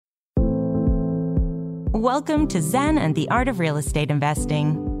Welcome to Zen and the Art of Real Estate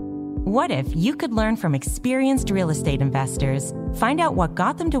Investing. What if you could learn from experienced real estate investors, find out what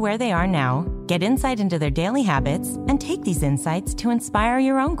got them to where they are now, get insight into their daily habits, and take these insights to inspire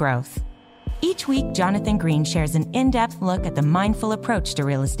your own growth? Each week, Jonathan Green shares an in-depth look at the mindful approach to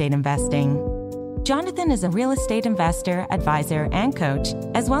real estate investing. Jonathan is a real estate investor, advisor, and coach,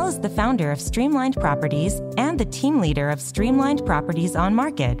 as well as the founder of Streamlined Properties and the team leader of Streamlined Properties on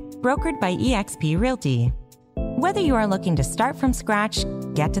Market, brokered by eXp Realty. Whether you are looking to start from scratch,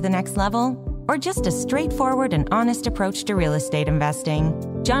 get to the next level, or just a straightforward and honest approach to real estate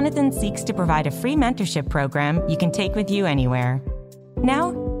investing, Jonathan seeks to provide a free mentorship program you can take with you anywhere.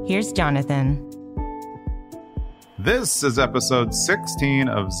 Now, here's Jonathan. This is episode 16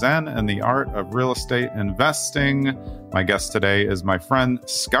 of Zen and the Art of Real Estate Investing. My guest today is my friend,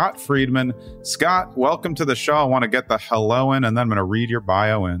 Scott Friedmann. Scott, welcome to the show. I want to get the hello in, and then I'm going to read your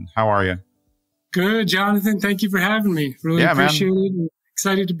bio in. How are you? Good, Jonathan. Thank you for having me. Really appreciate it.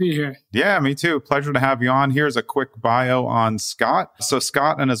 Excited to be here. Yeah, me too. Pleasure to have you on. Here's a quick bio on Scott. So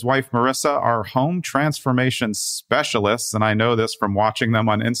Scott and his wife, Marisa, are home transformation specialists. And I know this from watching them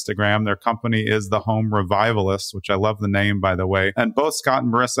on Instagram. Their company is the Home Revivalists, which I love the name, by the way. And both Scott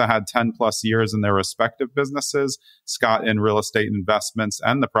and Marisa had 10 plus years in their respective businesses. Scott in real estate investments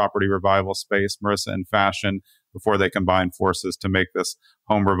and the property revival space, Marisa in fashion, before they combined forces to make this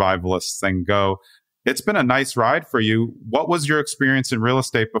Home Revivalists thing go. It's been a nice ride for you. What was your experience in real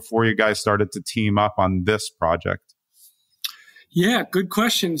estate before you guys started to team up on this project? Yeah, good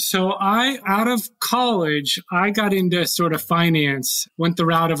question. So out of college, I got into sort of finance, went the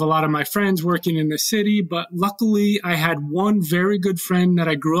route of a lot of my friends working in the city, but luckily I had one very good friend that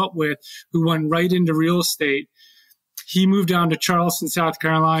I grew up with who went right into real estate. He moved down to Charleston, South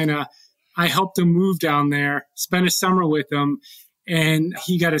Carolina. I helped him move down there, spent a summer with him, and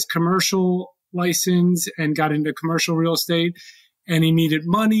he got his commercial license and got into commercial real estate, and he needed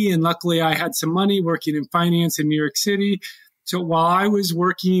money. And luckily I had some money working in finance in New York City. So while I was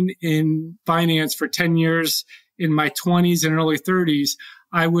working in finance for 10 years in my 20s and early 30s,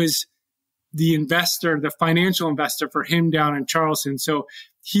 I was the investor, the financial investor for him down in Charleston. So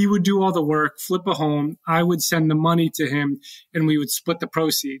he would do all the work, flip a home. I would send the money to him and we would split the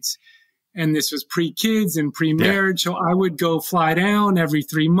proceeds. And this was pre-kids and pre-marriage. Yeah. So I would go fly down every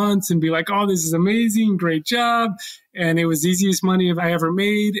 3 months and be like, oh, this is amazing. Great job. And it was the easiest money I ever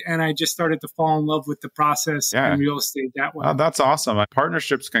made. And I just started to fall in love with the process in real estate that way. Oh, that's awesome.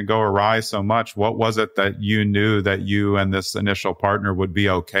 Partnerships can go awry so much. What was it that you knew that you and this initial partner would be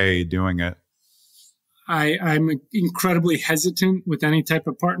okay doing it? I'm incredibly hesitant with any type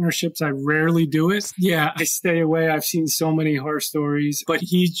of partnerships. I rarely do it. Yeah, I stay away. I've seen so many horror stories, but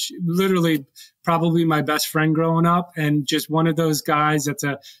he's literally probably my best friend growing up and just one of those guys that's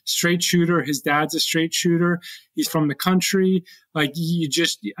a straight shooter. His dad's a straight shooter. He's from the country. Like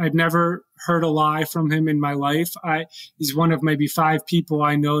I've never heard a lie from him in my life. He's one of maybe 5 people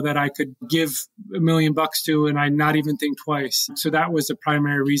I know that I could give $1 million to and I not even think twice. So that was the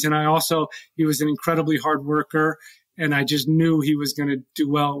primary reason. He was an incredibly hard worker and I just knew he was going to do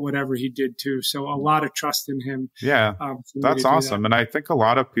well at whatever he did too. So a lot of trust in him. Yeah, that's awesome. And I think a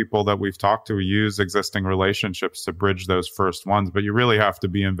lot of people that we've talked to use existing relationships to bridge those first ones, but you really have to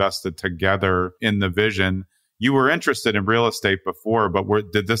be invested together in the vision. You were interested in real estate before, but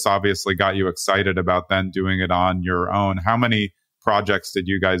did this obviously got you excited about then doing it on your own? How many projects did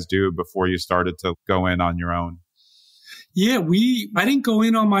you guys do before you started to go in on your own? Yeah, I didn't go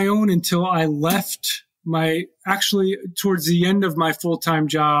in on my own until I left actually towards the end of my full-time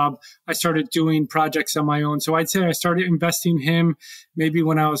job, I started doing projects on my own. So I'd say I started investing him maybe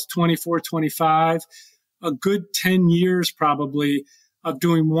when I was 24, 25, a good 10 years probably of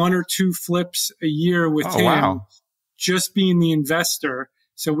doing 1 or 2 flips a year with him, wow. Just being the investor.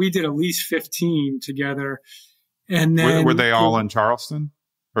 So we did at least 15 together. And then were they all in Charleston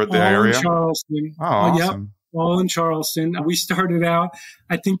or the area? All in Charleston. Oh, awesome. Yep. All in Charleston. We started out,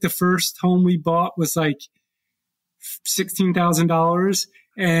 I think the first home we bought was like $16,000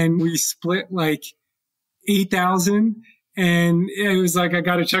 and we split like $8,000 and it was like, I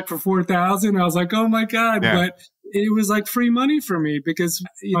got a check for $4,000. I was like, oh my God. Yeah. But it was like free money for me because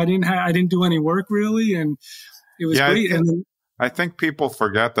I didn't do any work really. And it was great. I think people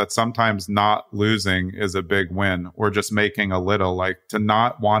forget that sometimes not losing is a big win or just making a little. Like to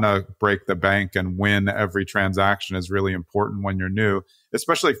not want to break the bank and win every transaction is really important when you're new,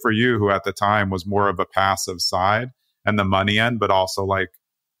 especially for you who at the time was more of a passive side and the money end, but also like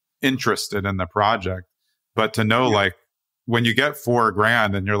interested in the project. But to know like when you get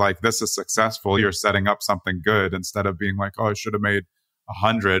 $4,000 and you're like, this is successful, you're setting up something good instead of being like, oh, I should have made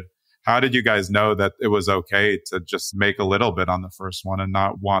 100. How did you guys know that it was okay to just make a little bit on the first one and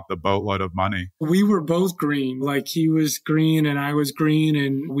not want the boatload of money? We were both green. Like he was green and I was green,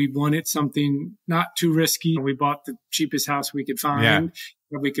 and we wanted something not too risky. We bought the cheapest house we could find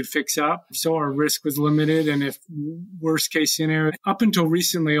that we could fix up. So our risk was limited. And if worst case scenario, up until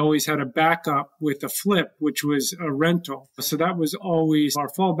recently, always had a backup with a flip, which was a rental. So that was always our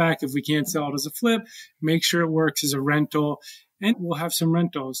fallback. If we can't sell it as a flip, make sure it works as a rental. And we'll have some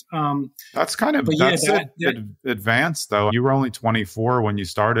rentals. That's kind of advanced, though. You were only 24 when you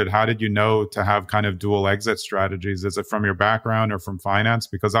started. How did you know to have kind of dual exit strategies? Is it from your background or from finance?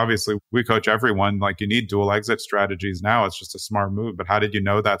 Because obviously we coach everyone, like you need dual exit strategies now. It's just a smart move. But how did you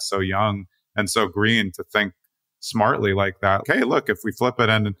know that so young and so green to think smartly like that? Okay, look, if we flip it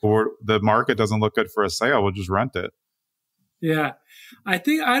and the market doesn't look good for a sale, we'll just rent it. Yeah. I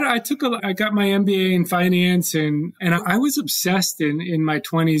think I got my MBA in finance and I was obsessed in my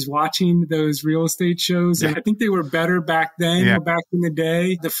 20s watching those real estate shows. Yeah. I think they were better back then, back in the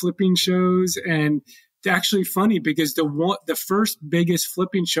day, the flipping shows. And it's actually funny because the first biggest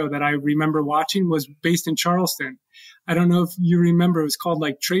flipping show that I remember watching was based in Charleston. I don't know if you remember, it was called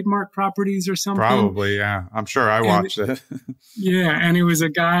like Trademark Properties or something. Probably, yeah. I'm sure I watched it. Yeah, and it was a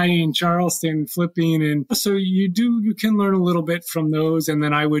guy in Charleston flipping, and so you can learn a little bit from those. And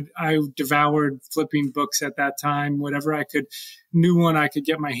then I devoured flipping books at that time, whatever I knew one I could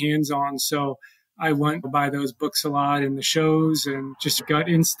get my hands on. So I went to buy those books a lot and the shows and just gut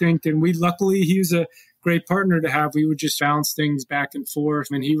instinct. And luckily he was a great partner to have. We would just bounce things back and forth,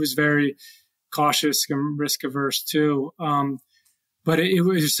 and he was very cautious and risk averse too. But it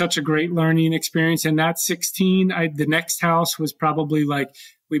was such a great learning experience. And that 16, the next house was probably like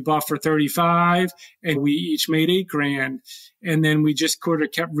we bought for 35 and we each made $8,000. And then we just sort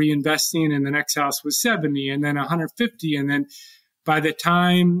of kept reinvesting, and the next house was 70 and then 150. And then by the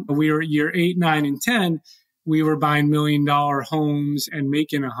time we were year 8, 9, and 10, we were buying $1 million homes and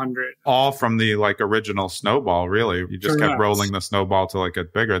making 100. All from the original snowball, really. You just kept rolling the snowball till it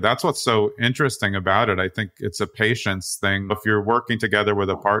get bigger. That's what's so interesting about it. I think it's a patience thing. If you're working together with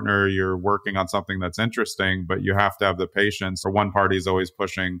a partner, you're working on something that's interesting, but you have to have the patience, or one party is always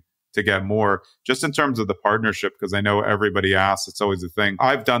pushing to get more. Just in terms of the partnership, because I know everybody asks, it's always a thing.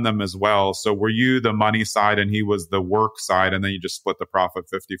 I've done them as well. So were you the money side and he was the work side, and then you just split the profit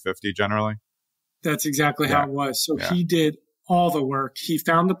 50-50 generally? That's exactly how it was. So he did all the work. He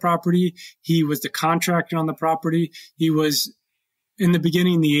found the property. He was the contractor on the property. He was, in the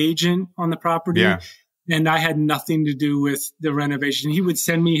beginning, the agent on the property. Yeah. And I had nothing to do with the renovation. He would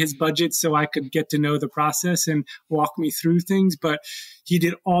send me his budget so I could get to know the process and walk me through things. But he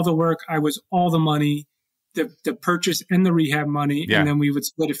did all the work. I was all the money, the purchase and the rehab money. Yeah. And then we would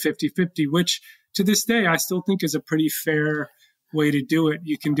split it 50-50, which to this day, I still think is a pretty fair way to do it.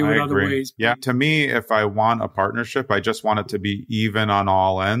 You can do it other ways. Yeah. To me, if I want a partnership, I just want it to be even on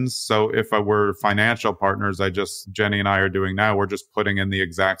all ends. So if I were financial partners, Jenny and I are doing now, we're just putting in the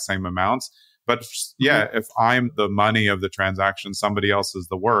exact same amounts. But if I'm the money of the transaction, somebody else is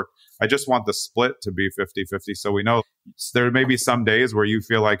the work, I just want the split to be 50-50. So we know there may be some days where you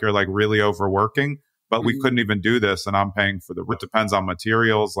feel like you're really overworking, but we couldn't even do this and I'm paying for it depends on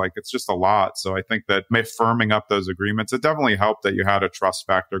materials. It's just a lot. So I think that firming up those agreements, it definitely helped that you had a trust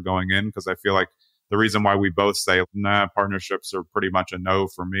factor going in, because I feel like the reason why we both say, partnerships are pretty much a no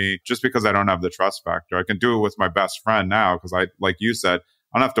for me, just because I don't have the trust factor. I can do it with my best friend now because like you said,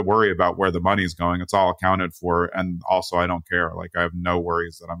 I don't have to worry about where the money's going. It's all accounted for. And also I don't care. I have no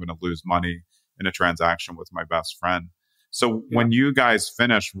worries that I'm going to lose money in a transaction with my best friend. So when you guys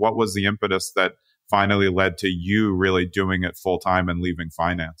finished, what was the impetus that finally led to you really doing it full time and leaving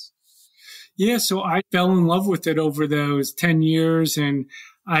finance? Yeah, so I fell in love with it over those 10 years, and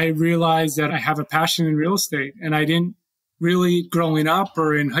I realized that I have a passion in real estate. And I didn't really, growing up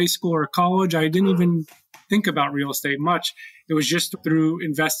or in high school or college, I didn't even think about real estate much. It was just through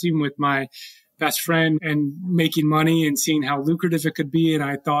investing with my best friend and making money and seeing how lucrative it could be. And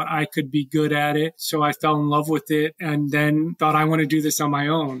I thought I could be good at it. So I fell in love with it and then thought I want to do this on my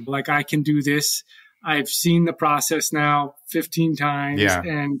own. I can do this. I've seen the process now 15 times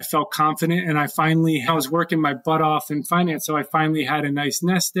and felt confident. And I was working my butt off in finance. So I finally had a nice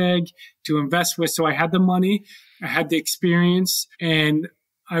nest egg to invest with. So I had the money, I had the experience, and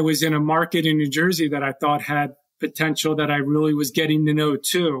I was in a market in New Jersey that I thought had potential that I really was getting to know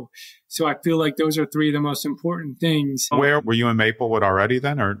too. So I feel like those are three of the most important things. Where were you in Maplewood already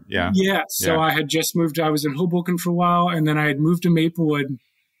then? Or Yeah. So I had just moved. I was in Hoboken for a while, and then I had moved to Maplewood.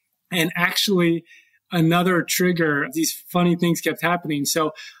 And actually, another trigger, these funny things kept happening.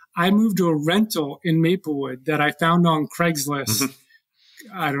 So I moved to a rental in Maplewood that I found on Craigslist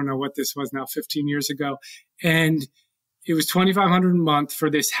I don't know what this was now, 15 years ago. And it was $2,500 a month for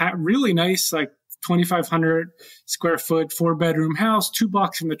this really nice, like 2,500 square foot, 4-bedroom house, 2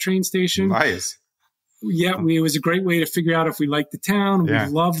 blocks from the train station. Nice. Yeah, it was a great way to figure out if we liked the town. We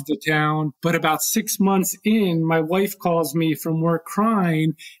loved the town. But about 6 months in, my wife calls me from work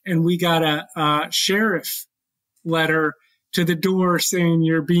crying, and we got a sheriff letter to the door saying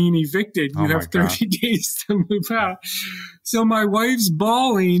you're being evicted. You have 30 days to move out. So my wife's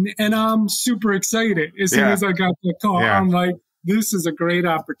bawling, and I'm super excited. As soon as I got the call, I'm like, this is a great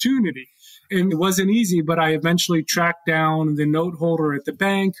opportunity. And it wasn't easy, but I eventually tracked down the note holder at the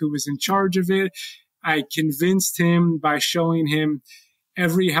bank who was in charge of it. I convinced him by showing him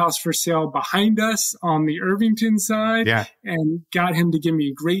every house for sale behind us on the Irvington side and got him to give me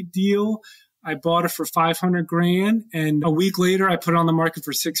a great deal. I bought it for $500,000, and a week later I put it on the market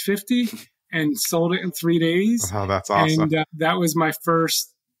for $650,000 and sold it in 3 days. Oh, that's awesome. And that was my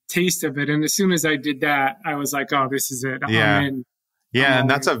first taste of it. And as soon as I did that, I was like, oh, this is it. I'm in. Yeah, and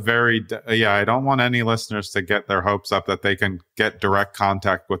that's a very, I don't want any listeners to get their hopes up that they can get direct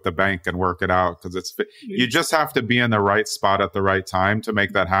contact with the bank and work it out, because you just have to be in the right spot at the right time to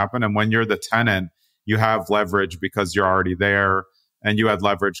make that happen. And when you're the tenant, you have leverage because you're already there, and you had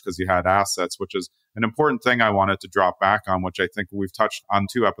leverage because you had assets, which is an important thing I wanted to drop back on, which I think we've touched on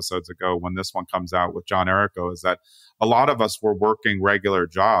 2 episodes ago when this one comes out with John Errico, is that a lot of us were working regular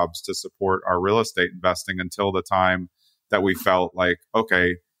jobs to support our real estate investing until the time that we felt like,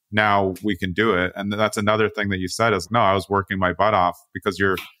 okay, now we can do it. And that's another thing that you said is, no, I was working my butt off, because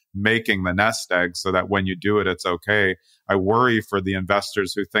you're making the nest egg so that when you do it, it's okay. I worry for the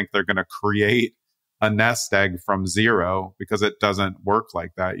investors who think they're going to create a nest egg from zero, because it doesn't work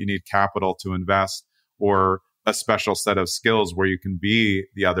like that. You need capital to invest, or a special set of skills where you can be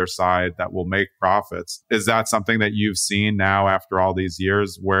the other side that will make profits. Is that something that you've seen now after all these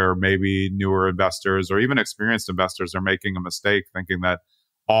years, where maybe newer investors or even experienced investors are making a mistake thinking that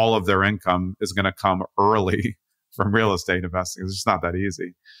all of their income is going to come early from real estate investing? It's just not that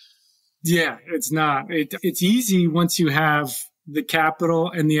easy. Yeah, it's not. It's easy once you have the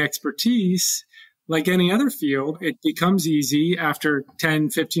capital and the expertise. Like any other field, it becomes easy after 10,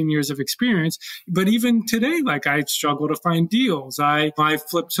 15 years of experience. But even today, like, I struggle to find deals. I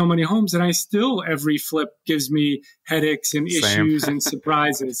flipped so many homes, and every flip gives me headaches and issues and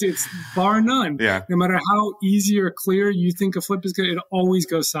surprises. It's bar none. Yeah. No matter how easy or clear you think a flip is good, it always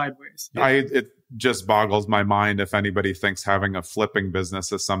goes sideways. It just boggles my mind if anybody thinks having a flipping business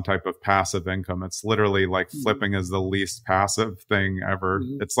is some type of passive income. It's literally like flipping is the least passive thing ever.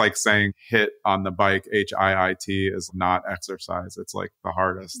 It's like saying hit on the bike, HIIT, is not exercise. It's like the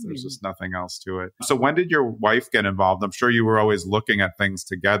hardest. There's just nothing else to it. So when did your wife get involved? I'm sure you were always looking at things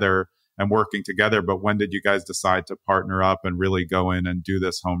together and working together, but when did you guys decide to partner up and really go in and do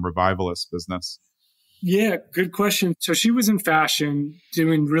this Home Revivalist business? Yeah, good question. So she was in fashion,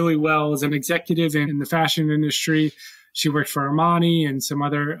 doing really well as an executive in the fashion industry. She worked for Armani and some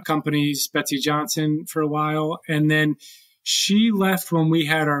other companies, Betsy Johnson, for a while. And then she left when we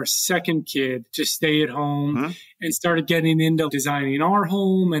had our second kid to stay at home and started getting into designing our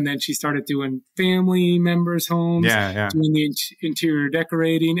home. And then she started doing family members' homes, doing the interior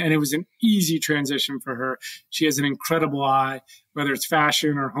decorating. And it was an easy transition for her. She has an incredible eye, whether it's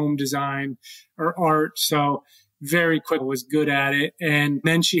fashion or home design or art. So very quick, was good at it. And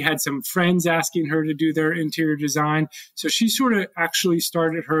then she had some friends asking her to do their interior design. So she sort of actually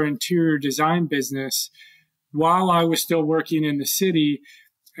started her interior design business while I was still working in the city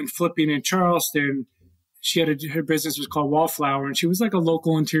and flipping in Charleston. She had her business was called Wallflower, and she was like a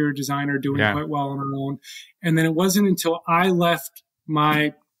local interior designer doing quite well on her own. And then it wasn't until I left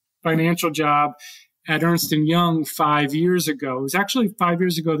my financial job at Ernst & Young 5 years ago. It was actually 5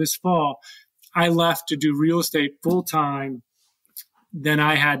 years ago this fall. I left to do real estate full time. Then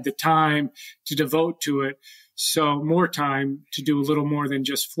I had the time to devote to it. So more time to do a little more than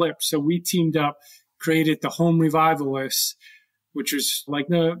just flip. So we teamed up, created the Home Revivalists, which was like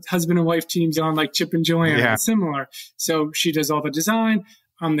the husband and wife teams on like Chip and Joanna, similar. So she does all the design.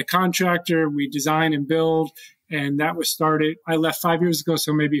 I'm the contractor. We design and build. And that was started. I left 5 years ago.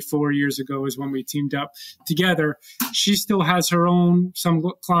 So maybe 4 years ago is when we teamed up together. She still has her own, some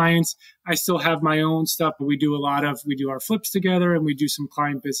clients. I still have my own stuff, but we do our flips together, and we do some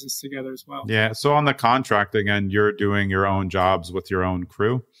client business together as well. Yeah. So on the contracting end, you're doing your own jobs with your own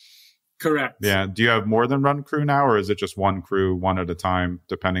crew? Correct. Yeah. Do you have more than one crew now, or is it just one crew, one at a time,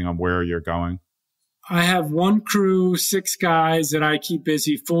 depending on where you're going? I have one crew, 6 guys that I keep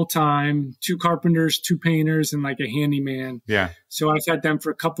busy full time, 2 carpenters, 2 painters, and like a handyman. Yeah. So I've had them for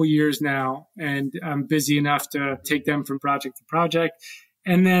a couple years now, and I'm busy enough to take them from project to project.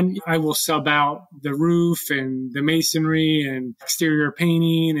 And then I will sub out the roof and the masonry and exterior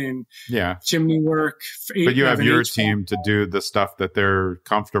painting and chimney work. But you have your team to do the stuff that they're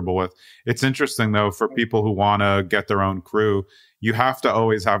comfortable with. It's interesting, though, for people who want to get their own crew, you have to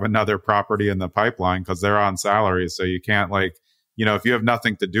always have another property in the pipeline because they're on salary. So you can't if you have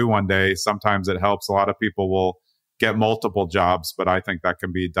nothing to do one day, sometimes it helps. A lot of people will get multiple jobs, but I think that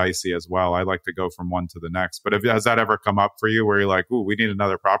can be dicey as well. I like to go from one to the next. But has that ever come up for you where you're like, ooh, we need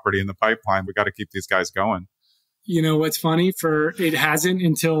another property in the pipeline. We got to keep these guys going? You know, what's funny, it hasn't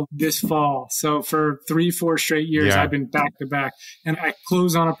until this fall. So for 3-4 straight years, I've been back to back, and I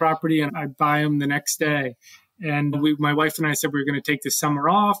close on a property and I buy them the next day. And my wife and I said we were going to take the summer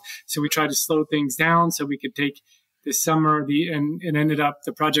off. So we tried to slow things down so we could take this summer, and it ended up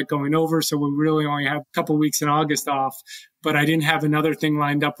the project going over. So we really only have a couple of weeks in August off, but I didn't have another thing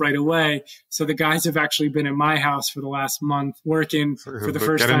lined up right away. So the guys have actually been in my house for the last month working for the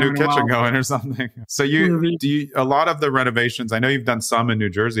first time. Get a new kitchen going or something. So a lot of the renovations, I know you've done some in New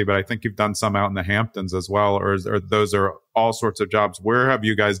Jersey, but I think you've done some out in the Hamptons as well, or those are all sorts of jobs. Where have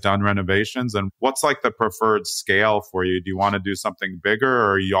you guys done renovations, and what's like the preferred scale for you? Do you want to do something bigger,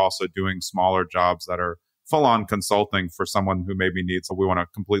 or are you also doing smaller jobs that are full-on consulting for someone who maybe needs, we want to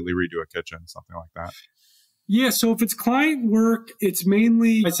completely redo a kitchen, something like that? Yeah. So if it's client work, it's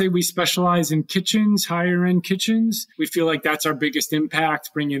mainly, I'd say we specialize in kitchens, higher end kitchens. We feel like that's our biggest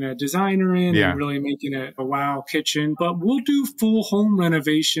impact, bringing a designer in and really making it a wow kitchen. But we'll do full home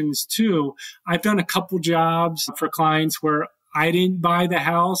renovations too. I've done a couple jobs for clients where I didn't buy the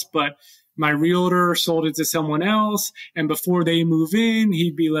house, but my realtor sold it to someone else. And before they move in,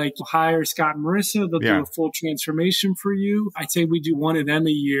 he'd be like, hire Scott and Marisa. They'll do a full transformation for you. I'd say we do one of them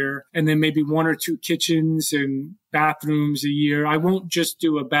a year, and then maybe 1 or 2 kitchens and bathrooms a year. I won't just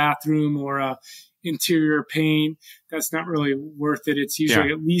do a bathroom or a interior paint. That's not really worth it. It's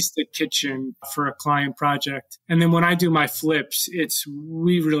usually at least a kitchen for a client project. And then when I do my flips,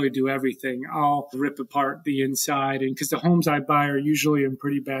 we really do everything. I'll rip apart the inside, and because the homes I buy are usually in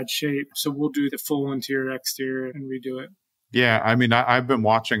pretty bad shape. So we'll do the full interior, exterior, and redo it. Yeah, I mean, I've been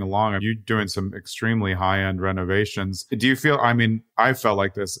watching along. You're doing some extremely high-end renovations. Do you feel, I felt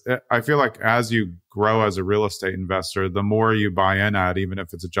like this. I feel like as you grow as a real estate investor, the more you buy in at, even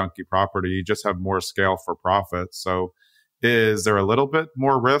if it's a junky property, you just have more scale for profit. So is there a little bit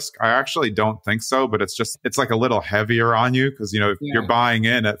more risk? I actually don't think so, but it's like a little heavier on you because, if you're buying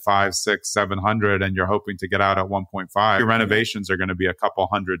in at 500, 600, 700 and you're hoping to get out at 1.5, your renovations are going to be a couple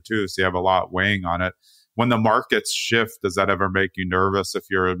hundred too. So you have a lot weighing on it. When the markets shift, does that ever make you nervous if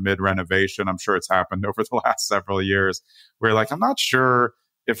you're mid-renovation? I'm sure it's happened over the last several years where you're like, I'm not sure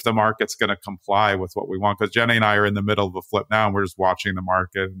if the market's going to comply with what we want. Because Jenny and I are in the middle of a flip now, and we're just watching the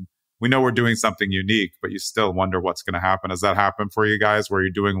market. And we know we're doing something unique, but you still wonder what's going to happen. Has that happened for you guys where you're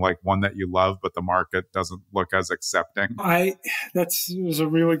doing like one that you love, but the market doesn't look as accepting? Those are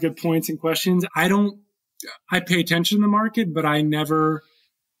really good points and questions. I pay attention to the market, but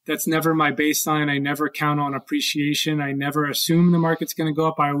that's never my baseline. I never count on appreciation. I never assume the market's going to go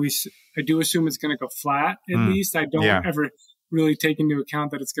up. I do assume it's going to go flat at least. I don't ever really take into account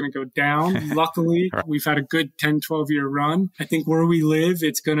that it's going to go down. Luckily, we've had a good 10, 12-year run. I think where we live,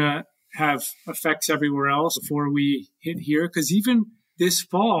 it's going to have effects everywhere else before we hit here. Because even this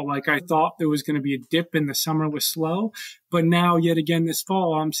fall, like I thought there was going to be a dip and the summer was slow. But now, yet again, this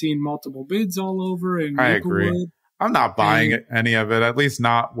fall, I'm seeing multiple bids all over. And I agree. I'm not buying any of it, at least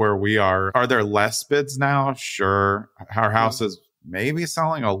not where we are. Are there less bids now? Sure. Our house is maybe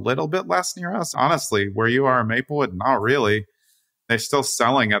selling a little bit less near us. Honestly, where you are in Maplewood, not really. They're still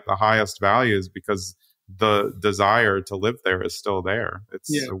selling at the highest values because the desire to live there is still there.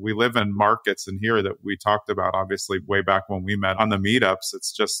 We live in markets in here that we talked about, obviously, way back when we met on the meetups.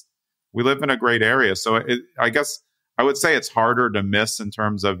 It's just, we live in a great area. So I guess I would say it's harder to miss in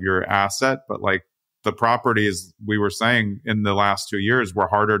terms of your asset, but like, the properties we were saying in the last 2 years were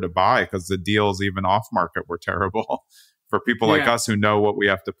harder to buy because the deals even off market were terrible. For people like us who know what we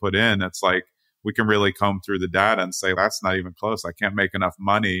have to put in, it's like we can really comb through the data and say, that's not even close. I can't make enough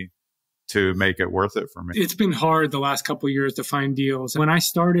money to make it worth it for me. It's been hard the last couple of years to find deals. When I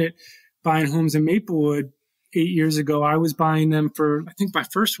started buying homes in Maplewood 8 years ago, I was buying them for, I think my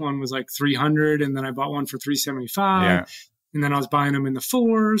first one was like $300, and then I bought one for $375, and then I was buying them in the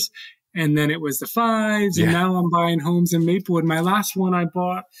 4s. And then it was the 5s, and now I'm buying homes in Maplewood. My last one I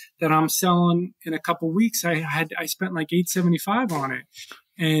bought that I'm selling in a couple of weeks, I spent like $875 on it.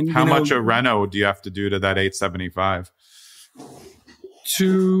 And how much a reno do you have to do to that $875?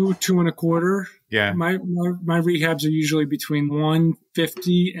 Two and a quarter. Yeah. My rehabs are usually between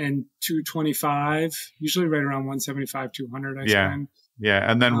 $150 and $225. Usually right around $175, $200. I spend. Yeah.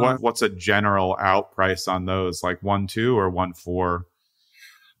 And then what's a general out price on those? Like 1.2 or 1.4?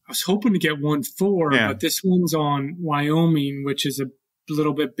 I was hoping to get 1.4, but this one's on Wyoming, which is a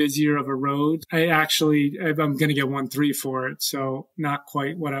little bit busier of a road. I'm going to get 1.3 for it. So not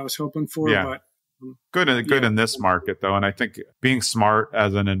quite what I was hoping for, but good in this market though. And I think being smart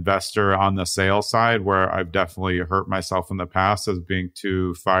as an investor on the sales side, where I've definitely hurt myself in the past, is being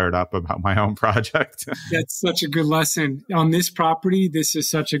too fired up about my own project. That's such a good lesson on this property. This is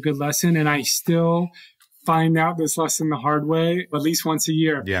such a good lesson. And I still find out this lesson the hard way, at least once a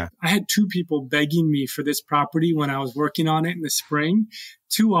year. Yeah. I had 2 people begging me for this property when I was working on it in the spring.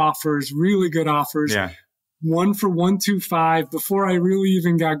 2 offers, really good offers. Yeah. One for 125 before I really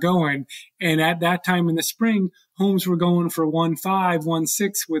even got going. And at that time in the spring, homes were going for 1.5,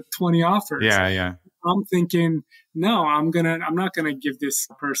 1.6 with 20 offers. Yeah. I'm thinking, no, I'm not gonna give this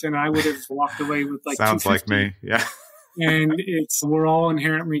person. I would have walked away with like sounds like me. Yeah. And we're all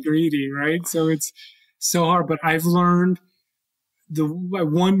inherently greedy, right? So it's so hard. But I've learned the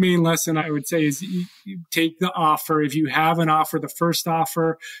one main lesson I would say is you take the offer. If you have an offer, the first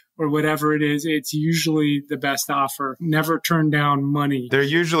offer or whatever it is, it's usually the best offer. Never turn down money. They're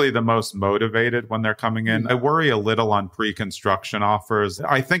usually the most motivated when they're coming in. I worry a little on pre-construction offers.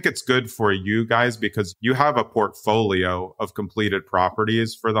 I think it's good for you guys because you have a portfolio of completed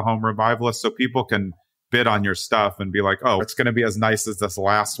properties for the Home Revivalists, so people can bid on your stuff and be like, oh, it's going to be as nice as this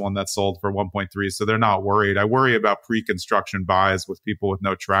last one that sold for 1.3. So they're not worried. I worry about pre-construction buys with people with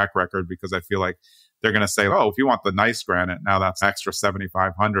no track record because I feel like they're going to say, oh, if you want the nice granite, now that's extra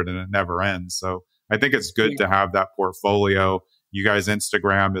 $7,500 and it never ends. So I think it's good to have that portfolio. You guys'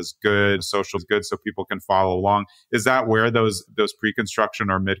 Instagram is good. Social is good so people can follow along. Is that where those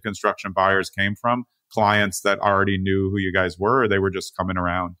pre-construction or mid-construction buyers came from? Clients that already knew who you guys were, or they were just coming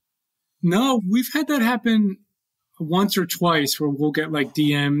around? No, we've had that happen once or twice where we'll get like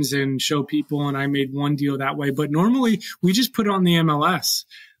DMs and show people, and I made one deal that way. But normally we just put it on the MLS.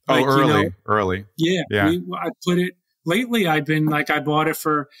 Like, early. Yeah. I put it lately. I've been like, I bought it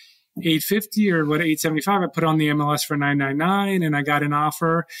for $850 or $875. I put it on the MLS for $999 and I got an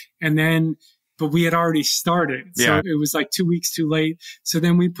offer. But we had already started. So it was like 2 weeks too late. So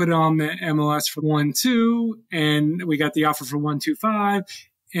then we put it on the MLS for 1.2 and we got the offer for 1.25.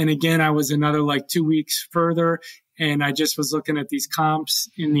 And again, I was another like 2 weeks further and I just was looking at these comps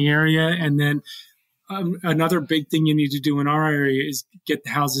in the area. And then another big thing you need to do in our area is get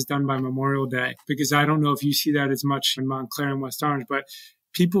the houses done by Memorial Day, because I don't know if you see that as much in Montclair and West Orange, but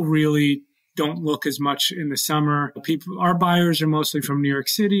people really don't look as much in the summer. Our buyers are mostly from New York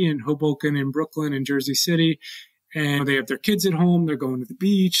City and Hoboken and Brooklyn and Jersey City. And they have their kids at home. They're going to the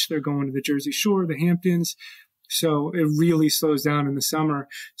beach. They're going to the Jersey Shore, the Hamptons. So it really slows down in the summer.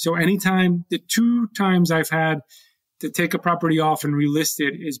 So the 2 times I've had to take a property off and relist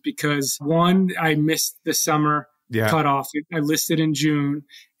it is because one, I missed the summer cutoff. I listed in June.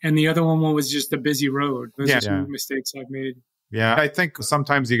 And the other one was just a busy road. Those are 2 mistakes I've made. Yeah, I think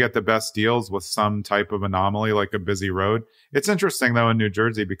sometimes you get the best deals with some type of anomaly, like a busy road. It's interesting, though, in New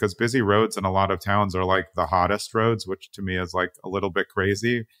Jersey, because busy roads in a lot of towns are like the hottest roads, which to me is like a little bit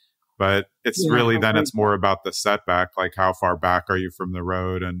crazy. But it's it's more about the setback, like how far back are you from the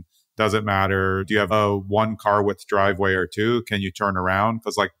road? And does it matter? Do you have a 1 car width driveway or 2? Can you turn around?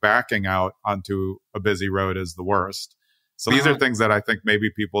 Because like backing out onto a busy road is the worst. So these are things that I think maybe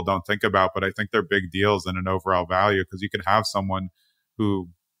people don't think about, but I think they're big deals in an overall value, because you can have someone who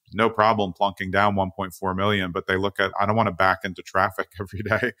no problem plunking down 1.4 million, but they look at, I don't want to back into traffic every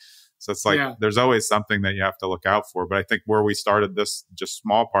day. So it's like, there's always something that you have to look out for. But I think where we started this just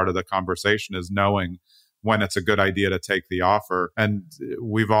small part of the conversation is knowing when it's a good idea to take the offer. And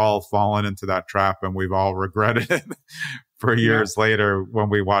we've all fallen into that trap and we've all regretted it for years later when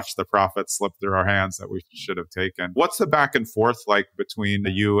we watch the profits slip through our hands that we should have taken. What's the back and forth like between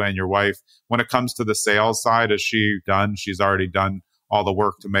you and your wife when it comes to the sales side? Is she done? She's already done all the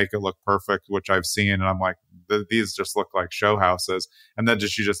work to make it look perfect, which I've seen. And I'm like, these just look like show houses. And then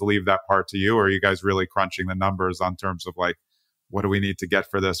does she just leave that part to you? Or are you guys really crunching the numbers on terms of like, what do we need to get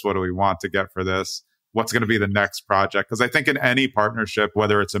for this? What do we want to get for this? What's going to be the next project? Because I think in any partnership,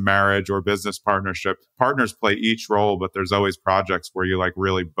 whether it's a marriage or business partnership, partners play each role, but there's always projects where you like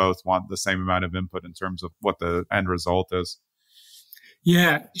really both want the same amount of input in terms of what the end result is.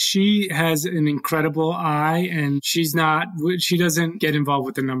 Yeah, she has an incredible eye and she doesn't get involved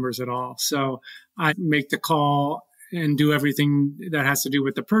with the numbers at all. So I make the call and do everything that has to do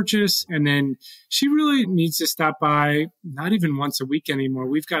with the purchase. And then she really needs to stop by, not even once a week anymore.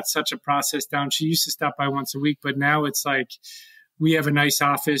 We've got such a process down. She used to stop by once a week, but now it's like we have a nice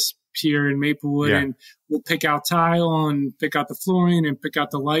office here in Maplewood, and we'll pick out tile and pick out the flooring and pick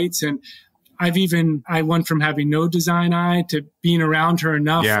out the lights. And I went from having no design eye to being around her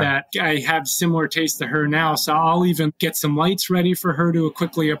enough that I have similar taste to her now. So I'll even get some lights ready for her to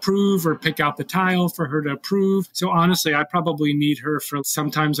quickly approve or pick out the tile for her to approve. So honestly, I probably need her for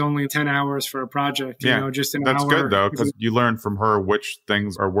sometimes only 10 hours for a project, just an hour. That's good though, because you learn from her which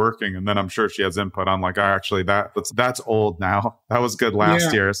things are working. And then I'm sure she has input on like, actually that's old now. That was good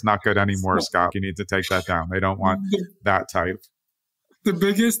last year. It's not good anymore, Scott. You need to take that down. They don't want that type.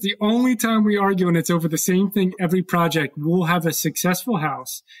 The only time we argue, and it's over the same thing every project, we'll have a successful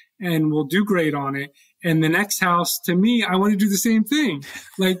house and we'll do great on it. And the next house, to me, I want to do the same thing.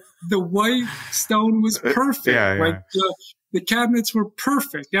 Like the white stone was perfect. Like the cabinets were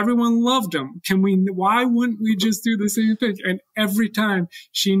perfect. Everyone loved them. Why wouldn't we just do the same thing? And every time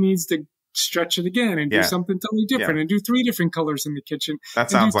she needs to stretch it again and do something totally different and do 3 different colors in the kitchen.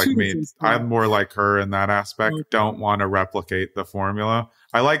 That sounds like me. I'm more like her in that aspect. Okay. Don't want to replicate the formula.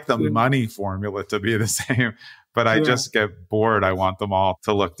 I like the money formula to be the same, but I just get bored. I want them all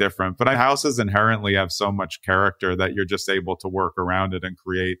to look different. But houses inherently have so much character that you're just able to work around it and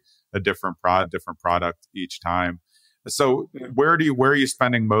create a different product each time. So where are you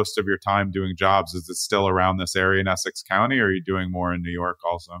spending most of your time doing jobs? Is it still around this area in Essex County, or are you doing more in New York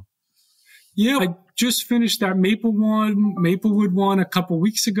also? Yeah, I just finished that Maplewood one a couple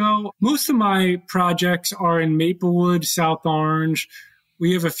weeks ago. Most of my projects are in Maplewood, South Orange.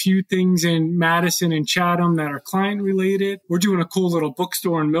 We have a few things in Madison and Chatham that are client related. We're doing a cool little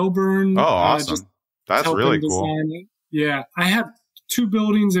bookstore in Milburn. Oh, awesome. That's really cool. Yeah. I have 2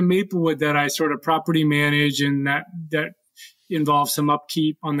 buildings in Maplewood that I sort of property manage, and that involves some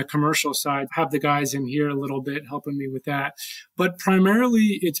upkeep on the commercial side. Have the guys in here a little bit helping me with that. But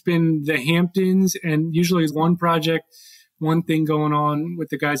primarily it's been the Hamptons, and usually one project, one thing going on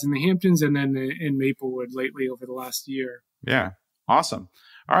with the guys in the Hamptons, and then in Maplewood lately over the last year. Yeah. Awesome.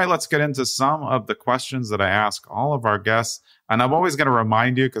 All right, let's get into some of the questions that I ask all of our guests. And I'm always going to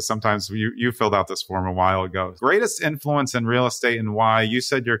remind you, because sometimes you filled out this form a while ago. Greatest influence in real estate and why? You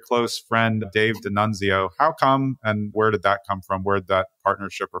said your close friend, Dave D'Annunzio. How come, and where did that come from? Where did that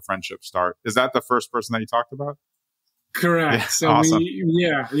partnership or friendship start? Is that the first person that you talked about? Correct. Yeah, so awesome.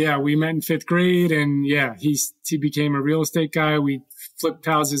 we met in 5th grade, and he became a real estate guy. We flipped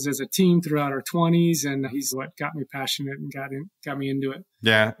houses as a team throughout our 20s, and he's what got me passionate and got me into it.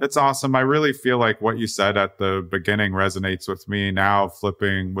 Yeah, it's awesome. I really feel like what you said at the beginning resonates with me now.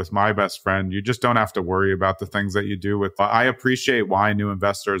 Flipping with my best friend, you just don't have to worry about the things that you do with. I appreciate why new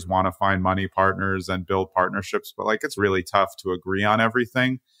investors want to find money partners and build partnerships, but it's really tough to agree on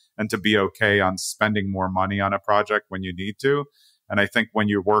everything and to be okay on spending more money on a project when you need to. And I think when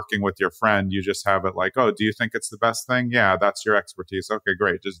you're working with your friend, you just have it like, oh, do you think it's the best thing? Yeah, that's your expertise. Okay,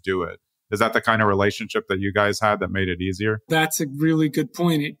 great. Just do it. Is that the kind of relationship that you guys had that made it easier? That's a really good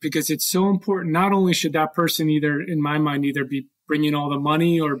point, because it's so important. Not only should that person in my mind, either be bringing all the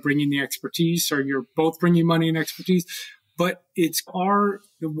money or bringing the expertise, or you're both bringing money and expertise, but the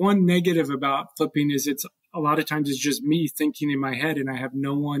one negative about flipping is a lot of times it's just me thinking in my head, and I have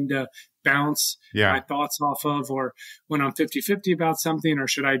no one to bounce my thoughts off of, or when I'm 50-50 about something, or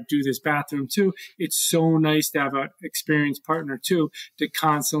should I do this bathroom too? It's so nice to have an experienced partner too, to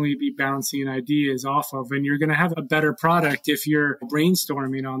constantly be bouncing ideas off of. And you're going to have a better product if you're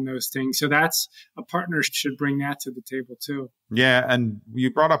brainstorming on those things. So a partner should bring that to the table too. Yeah. And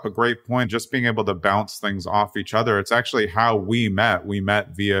you brought up a great point, just being able to bounce things off each other. It's actually how we met.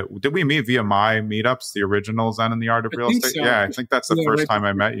 Did we meet via my meetups, the original Zen and the Art of Real Estate? So. Yeah, I think that's the first time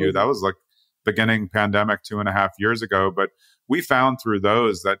I met you. That was beginning pandemic 2.5 years ago. But we found through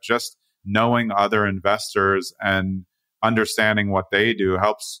those that just knowing other investors and understanding what they do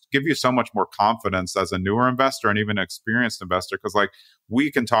helps give you so much more confidence as a newer investor and even an experienced investor. Because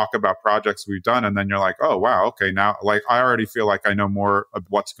we can talk about projects we've done, and then you're like, oh, wow, okay, now I already feel like I know more of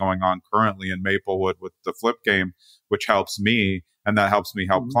what's going on currently in Maplewood with the flip game, which helps me. And that helps me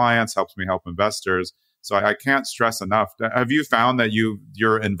help clients, helps me help investors. So I can't stress enough. Have you found that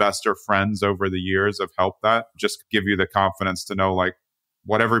your investor friends over the years have helped that just give you the confidence to know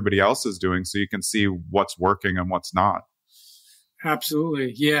what everybody else is doing, so you can see what's working and what's not?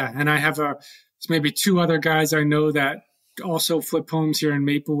 Absolutely. Yeah. And I have maybe 2 other guys I know that also flip homes here in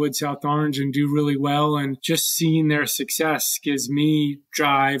Maplewood, South Orange, and do really well. And just seeing their success gives me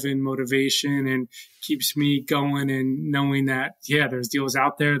drive and motivation and keeps me going, and knowing that, there's deals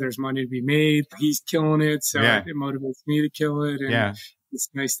out there, there's money to be made. He's killing it. So it motivates me to kill it. And it's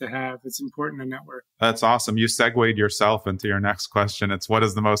nice to have. It's important to network. That's awesome. You segued yourself into your next question. It's what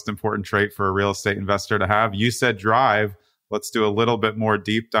is the most important trait for a real estate investor to have? You said drive. let's do a little bit more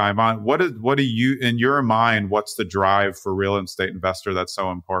deep dive on what do you, in your mind, what's the drive for real estate investor that's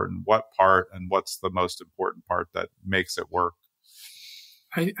so important? What part, and what's the most important part that makes it work?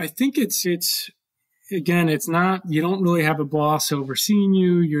 I think it's again, it's not, you don't really have a boss overseeing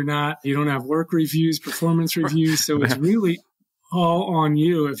you. You don't have work reviews, performance reviews. So it's really all on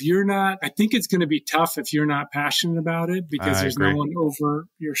you. If you're not, I think it's going to be tough if you're not passionate about it, because there's no one over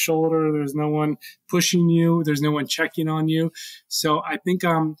your shoulder. There's no one pushing you. There's no one checking on you. So I think,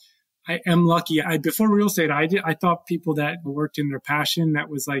 I am lucky. Before real estate, I thought people that worked in their passion, that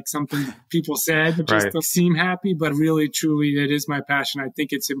was like something people said just to seem happy, but really, truly, it is my passion. I think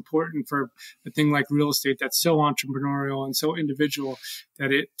it's important for a thing like real estate that's so entrepreneurial and so individual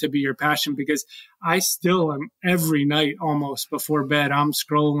to be your passion, because I still am every night almost before bed. I'm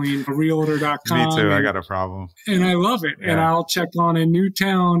scrolling realtor.com. Me too. I got a problem. And I love it. Yeah. And I'll check on a new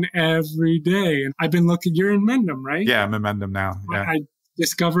town every day. And I've been looking, you're in Mendham, right? Yeah, I'm in Mendham now. Yeah. I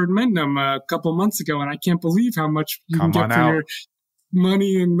discovered Mendham a couple months ago, and I can't believe how much you can get for your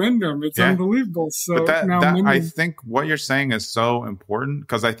money in Mendham. It's unbelievable. So I think what you're saying is so important,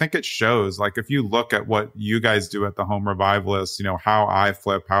 because I think it shows, like, if you look at what you guys do at the Home Revivalists, you know, how I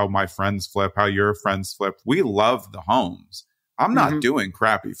flip, how my friends flip, how your friends flip, we love the homes. I'm not doing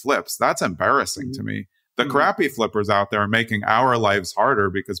crappy flips. That's embarrassing to me. The crappy flippers out there are making our lives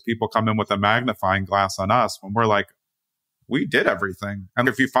harder because people come in with a magnifying glass on us when we're like, we did everything. And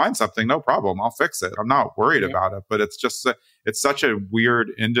if you find something, no problem, I'll fix it. I'm not worried about it. But it's just, it's such a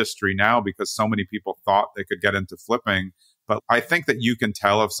weird industry now because so many people thought they could get into flipping. But I think that you can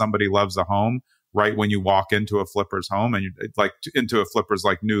tell if somebody loves a home right when you walk into a flipper's home, and you're like into a flipper's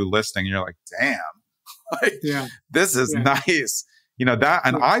like new listing, and you're like, damn, like, this is nice. You know, that,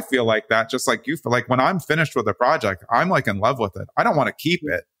 and I feel like that, just like you feel like when I'm finished with a project, I'm like in love with it. I don't want to keep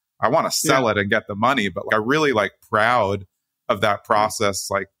it. I want to sell it and get the money, but I really like proud of that process,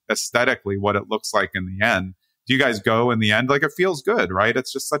 like aesthetically, what it looks like in the end. Do you guys go in the end? Like, it feels good, right?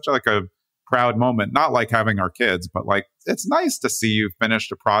 It's just such like a proud moment, not like having our kids, but like, it's nice to see you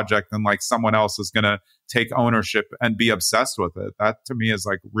finished a project and like someone else is going to take ownership and be obsessed with it. That to me is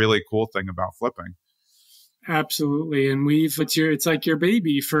like really cool thing about flipping. Absolutely. And it's like your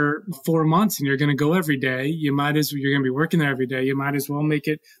baby for 4 months, and you're going to go every day. You're going to be working there every day. You might as well make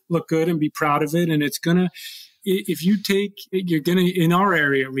it look good and be proud of it. And it's going to, if you you're going to, in our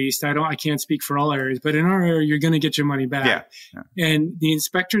area at least, I can't speak for all areas, but in our area, you're going to get your money back. Yeah. And the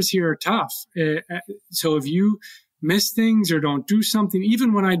inspectors here are tough. So if you miss things or don't do something,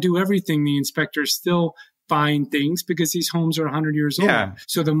 even when I do everything, the inspectors still find things, because these homes are 100 years old.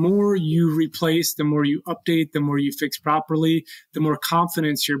 So the more you replace, the more you update, the more you fix properly, the more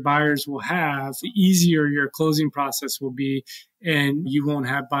confidence your buyers will have, the easier your closing process will be, and you won't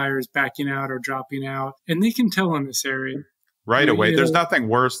have buyers backing out or dropping out. And they can tell in this area. Right away. There's nothing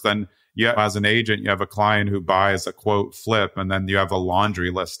worse than, as an agent, you have a client who buys a quote flip, and then you have a laundry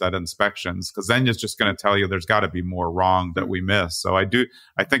list at inspections, because then it's just going to tell you there's got to be more wrong that we miss. So I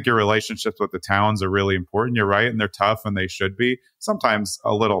think your relationships with the towns are really important. You're right. And they're tough, and they should be sometimes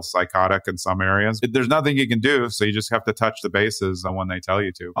a little psychotic in some areas. There's nothing you can do. So you just have to touch the bases on when they tell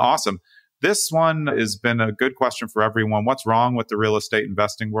you to. Awesome. This one has been a good question for everyone. What's wrong with the real estate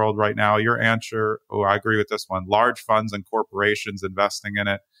investing world right now? Your answer, I agree with this one. Large funds and corporations investing in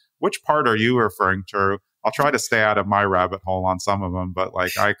it. Which part are you referring to? I'll try to stay out of my rabbit hole on some of them, but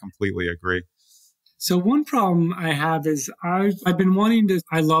like, I completely agree. So one problem I have is I've been wanting to,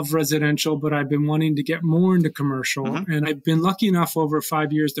 I love residential, but I've been wanting to get more into commercial. And I've been lucky enough over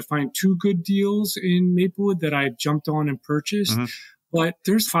 5 years to find 2 good deals in Maplewood that I jumped on and purchased. But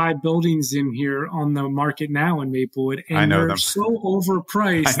there's 5 buildings in here on the market now in Maplewood, and they're so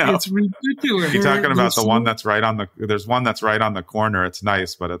overpriced. It's ridiculous. You're talking about the one that's right on there's one that's right on the corner. It's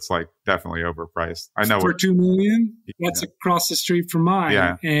nice, but it's like definitely overpriced. I know. For $2 million, that's across the street from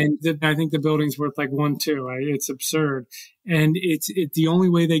mine. And I think the building's worth like 1.2. It's absurd. And it's the only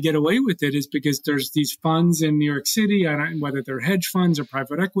way they get away with it is because there's these funds in New York City, I don't know whether they're hedge funds or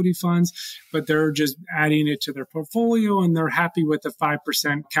private equity funds, but they're just adding it to their portfolio, and they're happy with the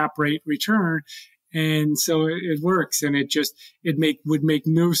 5% cap rate return. And so it works, and would make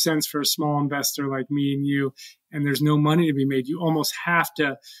no sense for a small investor like me and you. And there's no money to be made. You almost have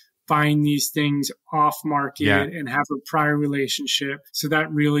to find these things off market and have a prior relationship. So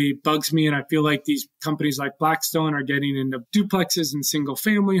that really bugs me. And I feel like these companies like Blackstone are getting into duplexes and single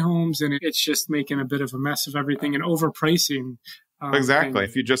family homes, and it's just making a bit of a mess of everything and overpricing. Exactly.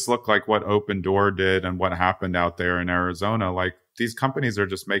 If you just look like what Open Door did and what happened out there in Arizona, like these companies are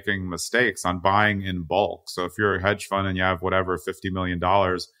just making mistakes on buying in bulk. So if you're a hedge fund and you have whatever, $50 million,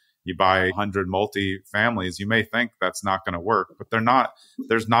 you buy 100 multi-families, you may think that's not going to work, but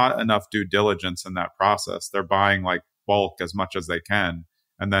there's not enough due diligence in that process. They're buying like bulk as much as they can,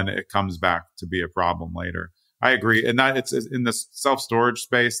 and then it comes back to be a problem later. I agree. And that it's in this self-storage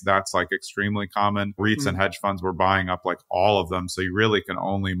space, that's like extremely common. REITs and hedge funds were buying up like all of them. So you really can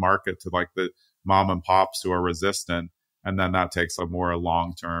only market to like the mom and pops who are resistant. And then that takes a more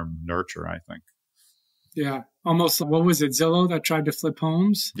long-term nurture, I think. Yeah. Almost, what was it, Zillow that tried to flip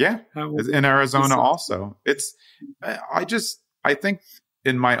homes? Yeah. In Arizona also. I think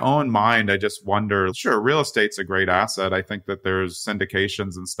in my own mind, I just wonder, sure, real estate's a great asset. I think that there's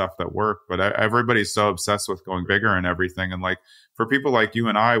syndications and stuff that work, but everybody's so obsessed with going bigger and everything. And like for people like you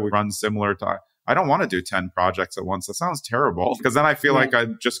and I, we run similar to, I don't want to do 10 projects at once. That sounds terrible because then I feel like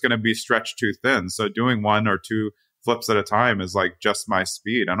I'm just going to be stretched too thin. So doing 1 or 2 flips at a time is like just my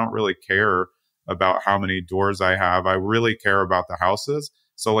speed. I don't really care about how many doors I have. I really care about the houses.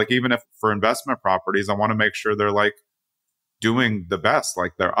 So like even if for investment properties, I want to make sure they're like doing the best,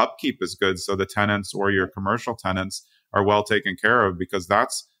 like their upkeep is good. So the tenants or your commercial tenants are well taken care of, because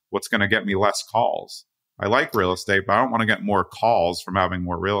that's what's going to get me less calls. I like real estate, but I don't want to get more calls from having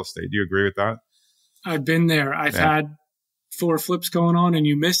more real estate. Do you agree with that? I've been there. I've had 4 flips going on and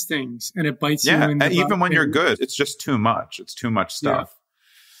you miss things and it bites you in the butt. Even when you're good, it's just too much. It's too much stuff.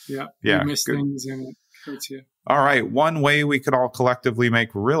 Yeah. You miss things and it hurts you. All right. One way we could all collectively make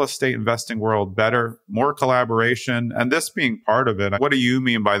real estate investing world better, more collaboration, and this being part of it. What do you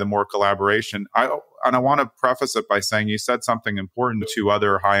mean by the more collaboration? I want to preface it by saying you said something important to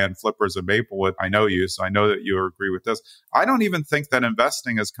other high-end flippers of Maplewood. I know you, so I know that you agree with this. I don't even think that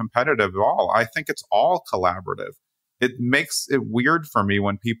investing is competitive at all. I think it's all collaborative. It makes it weird for me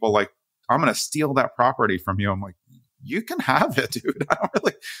when people like, I'm going to steal that property from you. I'm like, you can have it, dude. I don't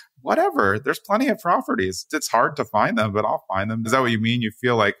really, whatever. There's plenty of properties. It's hard to find them, but I'll find them. Is that what you mean?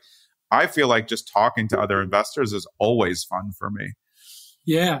 I feel like just talking to other investors is always fun for me.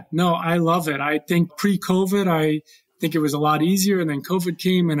 Yeah, no, I love it. I think pre-COVID, I think it was a lot easier. And then COVID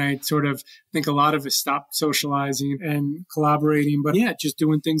came and I sort of think a lot of us stopped socializing and collaborating. But yeah, just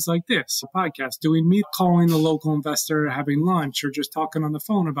doing things like this, a podcast, calling the local investor, having lunch, or just talking on the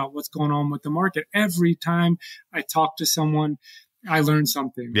phone about what's going on with the market. Every time I talk to someone, I learn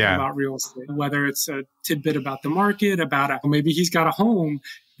something about real estate, whether it's a tidbit about the market, maybe he's got a home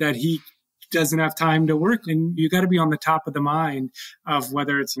that he doesn't have time to work. And you got to be on the top of the mind of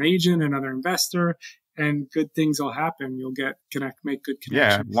whether it's an agent, another investor, and good things will happen. You'll make good connections.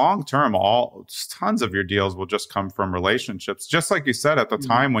 Yeah, long term, tons of your deals will just come from relationships. Just like you said, at the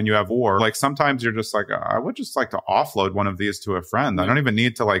time when you have war, like sometimes you're just like, I would just like to offload one of these to a friend. I don't even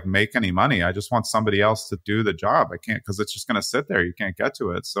need to like make any money. I just want somebody else to do the job. I can't, because it's just going to sit there. You can't get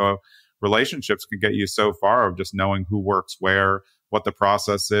to it. So relationships can get you so far of just knowing who works where, what the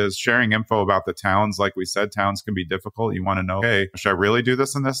process is, sharing info about the towns. Like we said, towns can be difficult. You want to know, hey, should I really do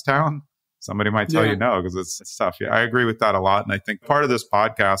this in this town? Somebody might tell you no, because it's tough. Yeah, I agree with that a lot. And I think part of this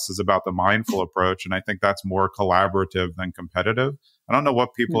podcast is about the mindful approach. And I think that's more collaborative than competitive. I don't know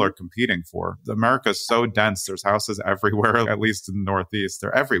what people are competing for. America is so dense. There's houses everywhere, at least in the Northeast.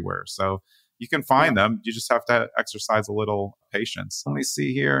 They're everywhere. So you can find them. You just have to exercise a little patience. Let me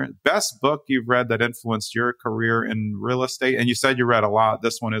see here. Best book you've read that influenced your career in real estate? And you said you read a lot.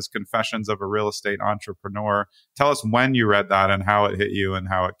 This one is Confessions of a Real Estate Entrepreneur. Tell us when you read that and how it hit you and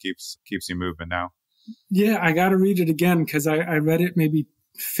how it keeps you moving now. Yeah, I got to read it again because I read it maybe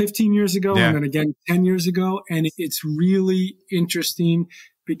 15 years ago and then again 10 years ago. And it's really interesting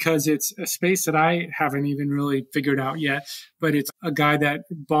because it's a space that I haven't even really figured out yet. But it's a guy that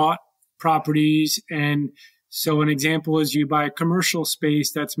bought properties. And so an example is you buy a commercial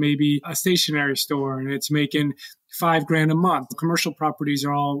space that's maybe a stationery store and it's making $5,000 a month. Commercial properties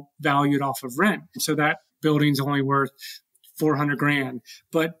are all valued off of rent. So that building's only worth $400,000,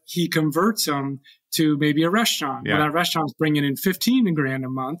 but he converts them to maybe a restaurant. Yeah. Well, that restaurant's bringing in $15,000 a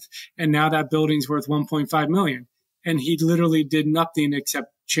month. And now that building's worth $1.5 million. And he literally did nothing except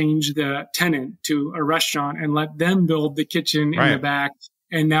change the tenant to a restaurant and let them build the kitchen in the back.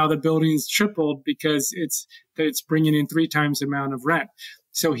 And now the building's tripled because it's bringing in 3 times the amount of rent.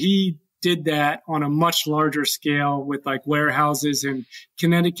 So he did that on a much larger scale with like warehouses in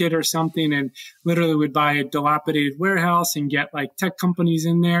Connecticut or something, and literally would buy a dilapidated warehouse and get like tech companies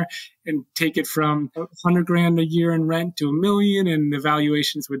in there and take it from $100,000 a year in rent to $1 million, and the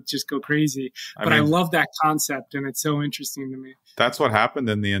valuations would just go crazy. I love that concept, and it's so interesting to me. That's what happened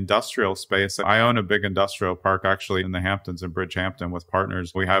in the industrial space. I own a big industrial park actually in the Hamptons in Bridgehampton with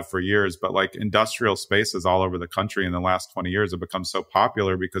partners we have for years. But like industrial spaces all over the country in the last 20 years have become so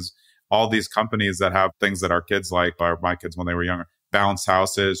popular because all these companies that have things that our kids like, or my kids when they were younger, bounce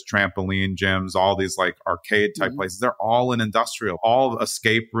houses, trampoline gyms, all these like arcade type places. They're all in industrial, all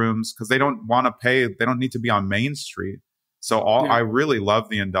escape rooms, because they don't want to pay. They don't need to be on Main Street. So I really love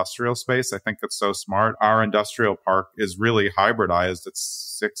the industrial space. I think it's so smart. Our industrial park is really hybridized.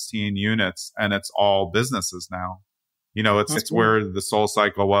 It's 16 units and it's all businesses now. You know, it's cool. Where the Soul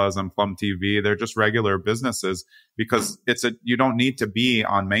Cycle was and Plum TV. They're just regular businesses because you don't need to be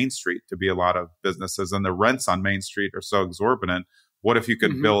on Main Street to be a lot of businesses, and the rents on Main Street are so exorbitant. What if you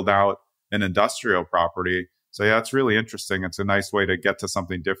could build out an industrial property? So yeah, it's really interesting. It's a nice way to get to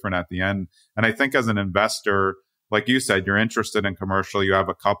something different at the end. And I think as an investor, like you said, you're interested in commercial, you have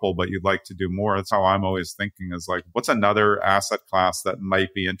a couple, but you'd like to do more. That's how I'm always thinking, is like, what's another asset class that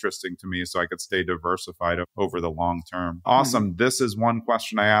might be interesting to me so I could stay diversified over the long term? Awesome. This is one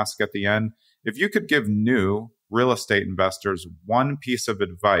question I ask at the end. If you could give new real estate investors one piece of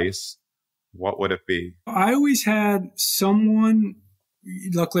advice, what would it be? I always had someone,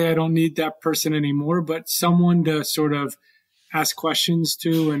 luckily I don't need that person anymore, but someone to sort of ask questions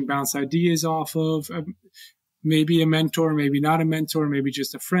to and bounce ideas off of. Maybe a mentor, maybe not a mentor, maybe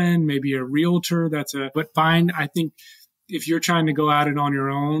just a friend, maybe a realtor. But I think if you're trying to go at it on your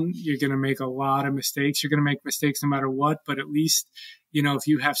own, you're going to make a lot of mistakes. You're going to make mistakes no matter what, but at least, you know, if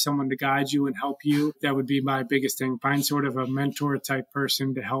you have someone to guide you and help you, that would be my biggest thing. Find sort of a mentor type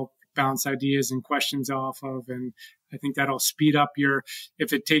person to help bounce ideas and questions off of. And I think that'll speed up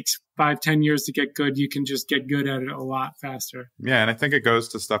if it takes 5-10 years to get good, you can just get good at it a lot faster. Yeah. And I think it goes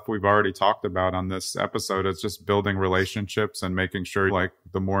to stuff we've already talked about on this episode. It's just building relationships and making sure like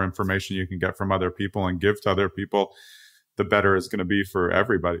the more information you can get from other people and give to other people, the better it's going to be for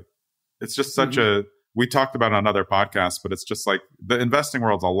everybody. It's just such we talked about it on other podcasts, but it's just like the investing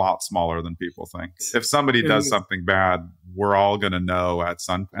world's a lot smaller than people think. If somebody does something bad, we're all going to know at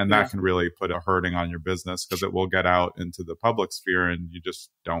some, and that can really put a hurting on your business because it will get out into the public sphere, and you just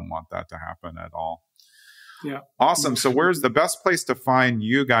don't want that to happen at all. Yeah. Awesome. So where's the best place to find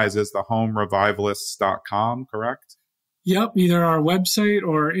you guys is the homerevivalists.com, correct? Yep, either our website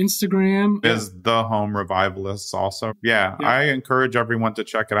or Instagram. Is the Home Revivalists also? Yeah, I encourage everyone to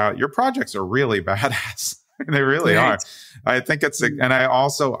check it out. Your projects are really badass. They really are. I think it's, and I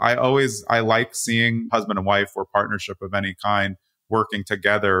like seeing husband and wife or partnership of any kind working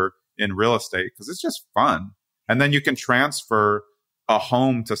together in real estate because it's just fun. And then you can transfer a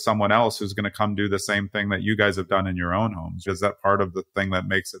home to someone else who's going to come do the same thing that you guys have done in your own homes. Is that part of the thing that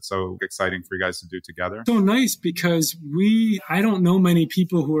makes it so exciting for you guys to do together? So nice because I don't know many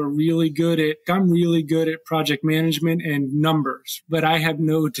people who are really good at, I'm really good at project management and numbers, but I have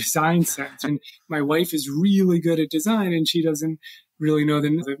no design sense. And my wife is really good at design and she doesn't really know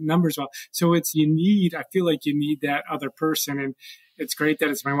the numbers well. So I feel like you need that other person. And it's great that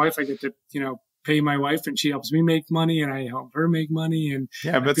it's my wife. I get to, pay my wife and she helps me make money and I help her make money. And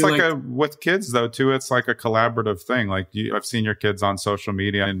yeah, but it's like with kids though, too, it's like a collaborative thing. Like I've seen your kids on social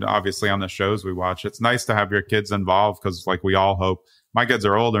media and obviously on the shows we watch. It's nice to have your kids involved because like we all hope. My kids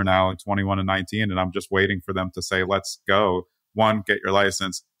are older now, 21 and 19, and I'm just waiting for them to say, let's go. 1, get your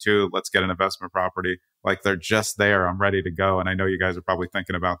license. 2, let's get an investment property. Like they're just there. I'm ready to go. And I know you guys are probably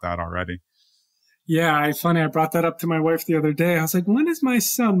thinking about that already. Yeah, it's funny. I brought that up to my wife the other day. I was like, when is my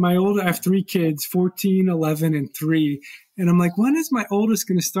son, I have 3 kids, 14, 11, and 3. And I'm like, when is my oldest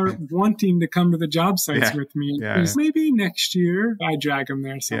going to start wanting to come to the job sites with me? Maybe next year. I drag him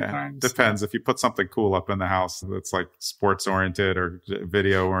there sometimes. Yeah, depends. If you put something cool up in the house that's like sports oriented or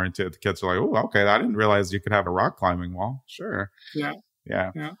video oriented, the kids are like, oh, okay, I didn't realize you could have a rock climbing wall. Sure. Yeah.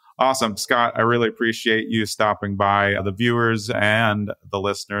 Awesome. Scott, I really appreciate you stopping by. The viewers and the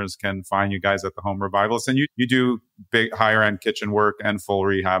listeners can find you guys at the Home Revivalists. And you do big higher end kitchen work and full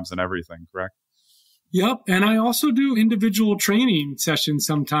rehabs and everything, correct? Yep. And I also do individual training sessions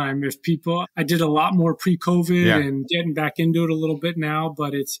sometime. I did a lot more pre-COVID and getting back into it a little bit now,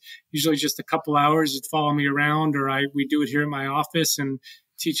 but it's usually just a couple hours. You follow me around or we do it here in my office and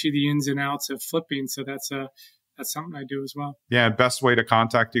teach you the ins and outs of flipping. So that's something I do as well. Yeah. Best way to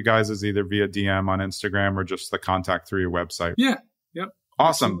contact you guys is either via DM on Instagram or just the contact through your website. Yeah. Yep.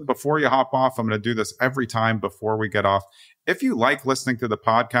 Awesome. Absolutely. Before you hop off, I'm going to do this every time before we get off. If you like listening to the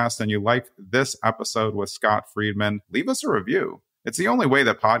podcast and you like this episode with Scott Friedmann, leave us a review. It's the only way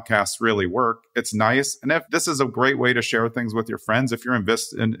that podcasts really work. It's nice. And if this is a great way to share things with your friends, if you're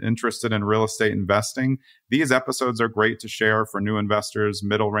interested in real estate investing, these episodes are great to share for new investors,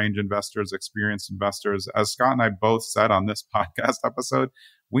 middle range investors, experienced investors. As Scott and I both said on this podcast episode,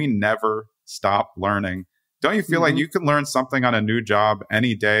 we never stop learning. Don't you feel like you can learn something on a new job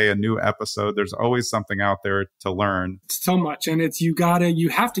any day, a new episode? There's always something out there to learn. So much. And it's, you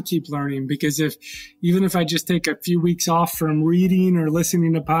have to keep learning, because even if I just take a few weeks off from reading or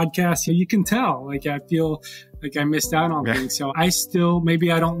listening to podcasts, you can tell, like, I feel like I missed out on things. So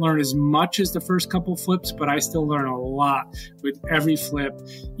maybe I don't learn as much as the first couple flips, but I still learn a lot with every flip.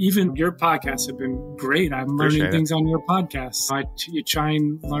 Even your podcasts have been great. I'm learning things on your podcast. You try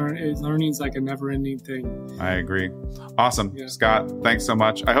and learn. Learning's like a never ending thing. I agree. Awesome. Yeah. Scott, thanks so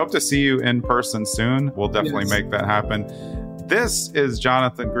much. I hope to see you in person soon. We'll definitely make that happen. This is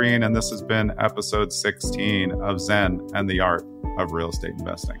Jonathan Green, and this has been episode 16 of Zen and the Art of Real Estate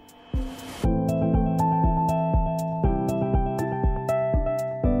Investing.